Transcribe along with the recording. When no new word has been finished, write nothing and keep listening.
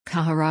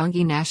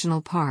Kahurangi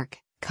National Park,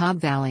 Cobb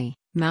Valley,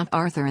 Mount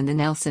Arthur and the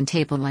Nelson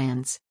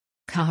Tablelands.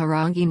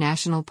 Kahurangi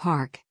National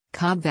Park,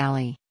 Cobb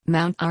Valley,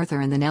 Mount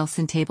Arthur and the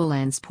Nelson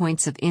Tablelands.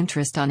 Points of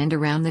interest on and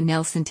around the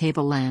Nelson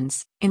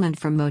Tablelands. Inland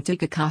from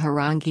Motueka.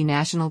 Kahurangi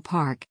National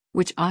Park,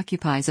 which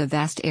occupies a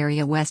vast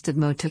area west of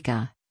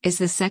Motueka, is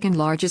the second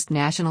largest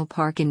national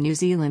park in New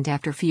Zealand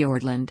after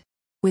Fiordland.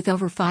 With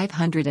over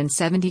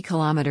 570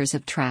 kilometers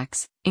of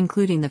tracks,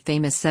 including the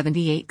famous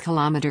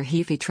 78-kilometer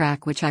Heaphy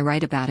track which I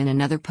write about in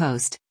another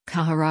post,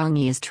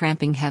 Kahurangi is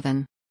tramping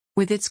heaven.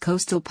 With its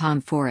coastal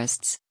palm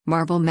forests,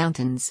 marble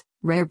mountains,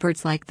 rare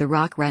birds like the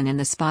rock wren and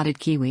the spotted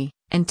kiwi,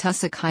 and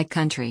tussock high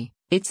country,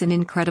 it's an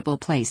incredible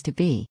place to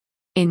be.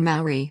 In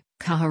Maori,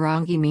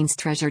 Kahurangi means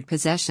treasured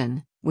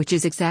possession, which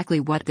is exactly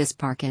what this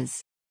park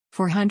is.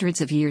 For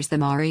hundreds of years the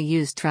Maori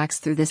used tracks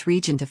through this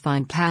region to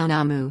find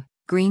paunamu,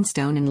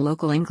 greenstone in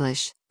local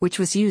English, which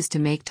was used to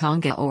make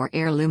tonga or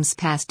heirlooms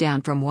passed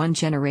down from one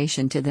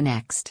generation to the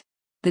next.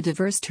 The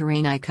diverse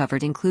terrain I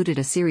covered included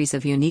a series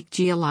of unique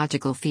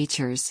geological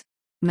features.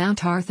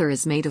 Mount Arthur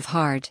is made of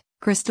hard,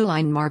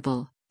 crystalline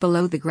marble.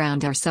 Below the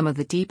ground are some of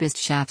the deepest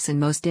shafts and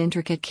most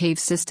intricate cave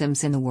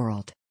systems in the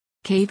world.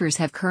 Cavers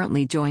have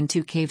currently joined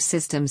two cave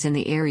systems in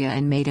the area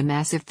and made a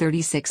massive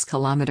 36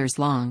 kilometers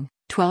long,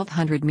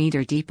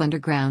 1,200-meter deep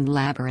underground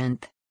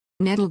labyrinth.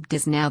 Nettled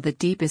is now the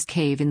deepest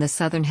cave in the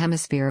southern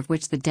hemisphere of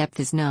which the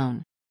depth is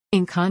known.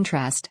 In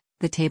contrast,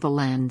 the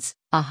Tablelands,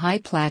 a high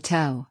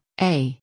plateau,